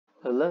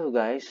Hello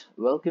guys,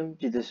 welcome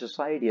to the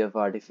Society of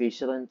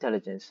Artificial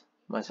Intelligence.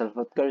 Myself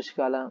Utkarsh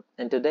Kala,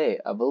 and today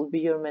I will be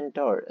your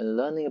mentor in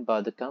learning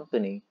about the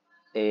company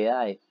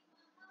AI.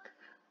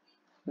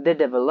 They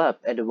develop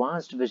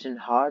advanced vision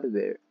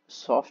hardware,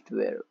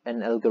 software,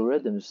 and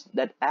algorithms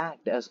that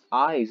act as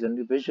eyes and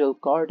the visual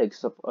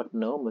cortex of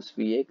autonomous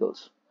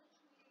vehicles.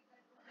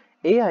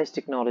 AI's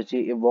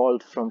technology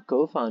evolved from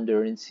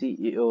co-founder and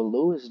CEO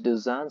Louis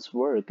Duzan's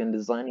work in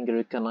designing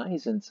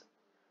reconnaissance,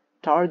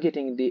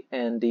 targeting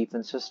and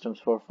defense systems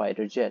for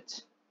fighter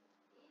jets.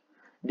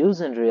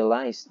 Duzan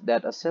realized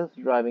that a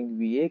self-driving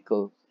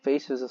vehicle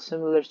faces a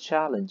similar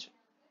challenge.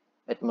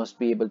 It must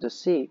be able to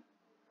see,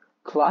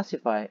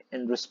 classify,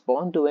 and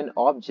respond to an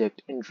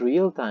object in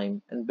real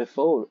time and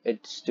before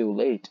it's too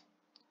late.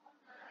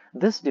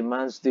 This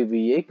demands the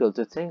vehicle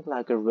to think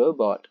like a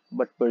robot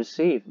but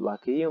perceive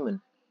like a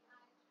human.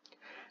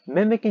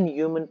 Mimicking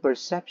human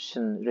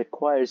perception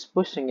requires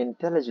pushing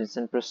intelligence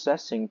and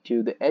processing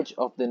to the edge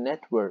of the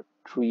network,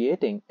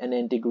 creating an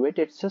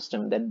integrated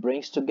system that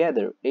brings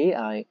together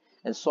AI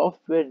and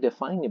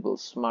software-definable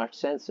smart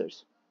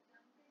sensors.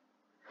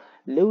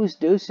 Louis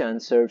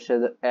Dusan serves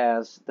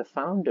as the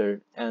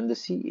founder and the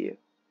CEO.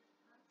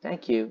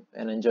 Thank you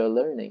and enjoy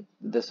learning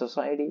the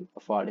Society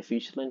of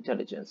Artificial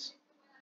Intelligence.